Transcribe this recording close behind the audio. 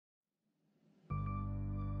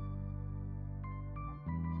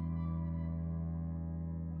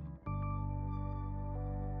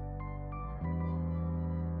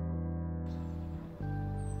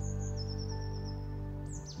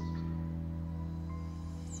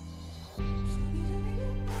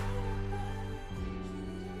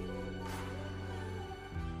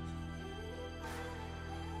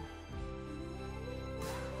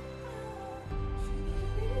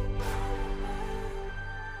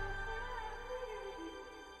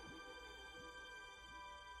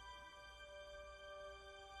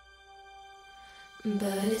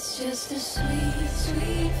But it's just a sweet,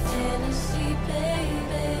 sweet fantasy,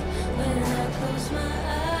 baby. When I close my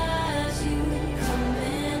eyes, you come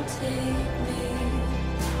and take me.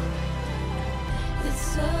 It's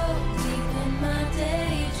so deep in my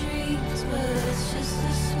daydreams, but it's just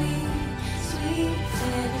a sweet, sweet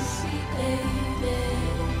fantasy, baby.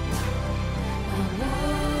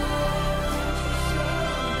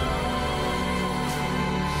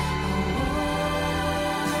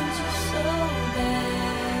 I want you so bad. I want you so bad.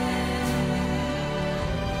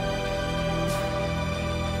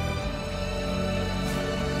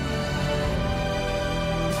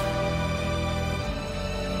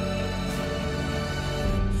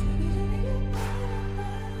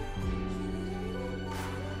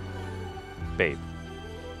 Babe,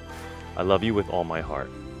 I love you with all my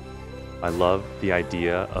heart. I love the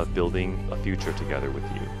idea of building a future together with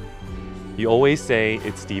you. You always say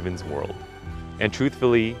it's Steven's world, and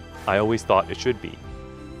truthfully, I always thought it should be.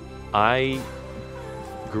 I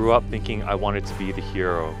grew up thinking I wanted to be the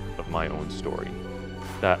hero of my own story,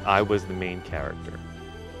 that I was the main character.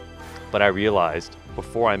 But I realized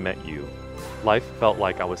before I met you, life felt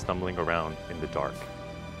like I was stumbling around in the dark.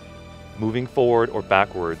 Moving forward or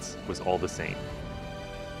backwards was all the same.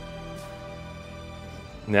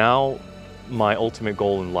 Now, my ultimate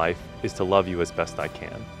goal in life is to love you as best I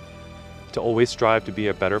can, to always strive to be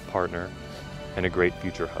a better partner and a great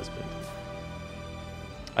future husband.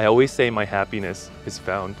 I always say my happiness is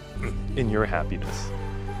found in your happiness,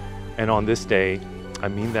 and on this day, I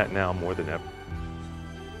mean that now more than ever.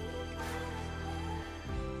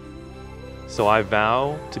 So I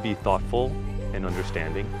vow to be thoughtful and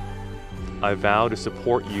understanding. I vow to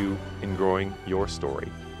support you in growing your story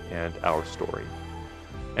and our story.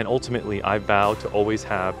 And ultimately, I vow to always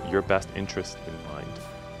have your best interest in mind.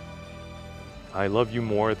 I love you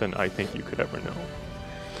more than I think you could ever know.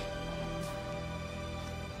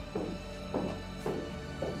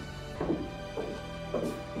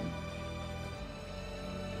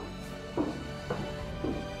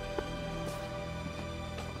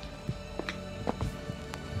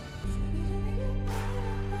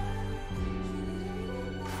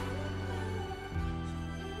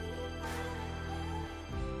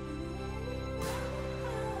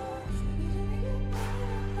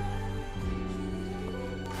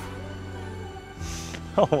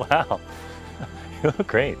 Oh, wow. You look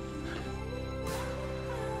great.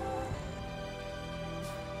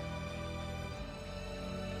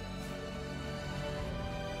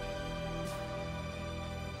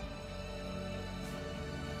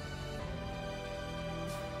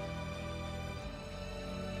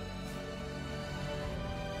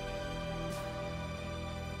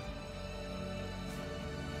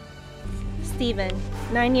 Steven,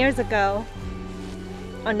 9 years ago,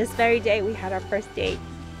 on this very day, we had our first date.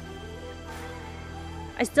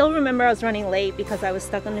 I still remember I was running late because I was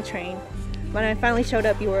stuck on the train. When I finally showed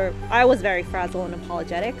up, I was very frazzled and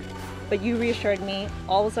apologetic, but you reassured me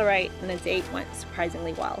all was all right and the date went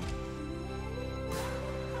surprisingly well.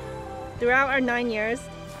 Throughout our 9 years,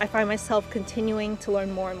 I find myself continuing to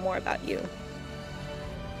learn more and more about you.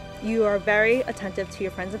 You are very attentive to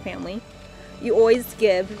your friends and family. You always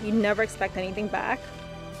give, you never expect anything back.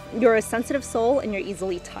 You're a sensitive soul and you're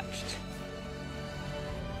easily touched.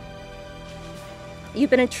 You've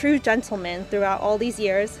been a true gentleman throughout all these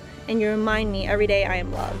years, and you remind me every day I am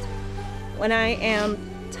loved. When I am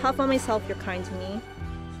tough on myself, you're kind to me.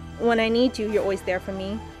 When I need you, you're always there for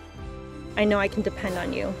me. I know I can depend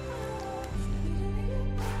on you.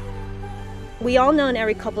 We all know in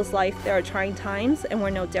every couple's life there are trying times, and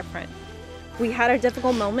we're no different. We had our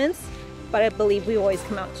difficult moments, but I believe we always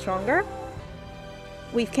come out stronger.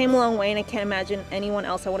 We've came a long way, and I can't imagine anyone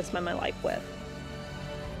else I want to spend my life with.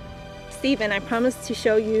 Steven, I promise to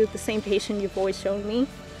show you the same patience you've always shown me.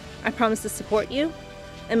 I promise to support you,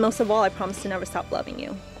 and most of all, I promise to never stop loving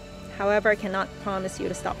you. However, I cannot promise you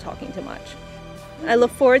to stop talking too much. I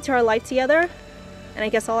look forward to our life together, and I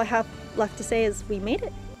guess all I have left to say is we made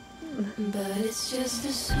it. But it's just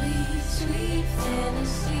a sweet, sweet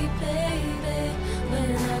fantasy, baby.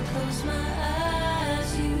 When I close my eyes.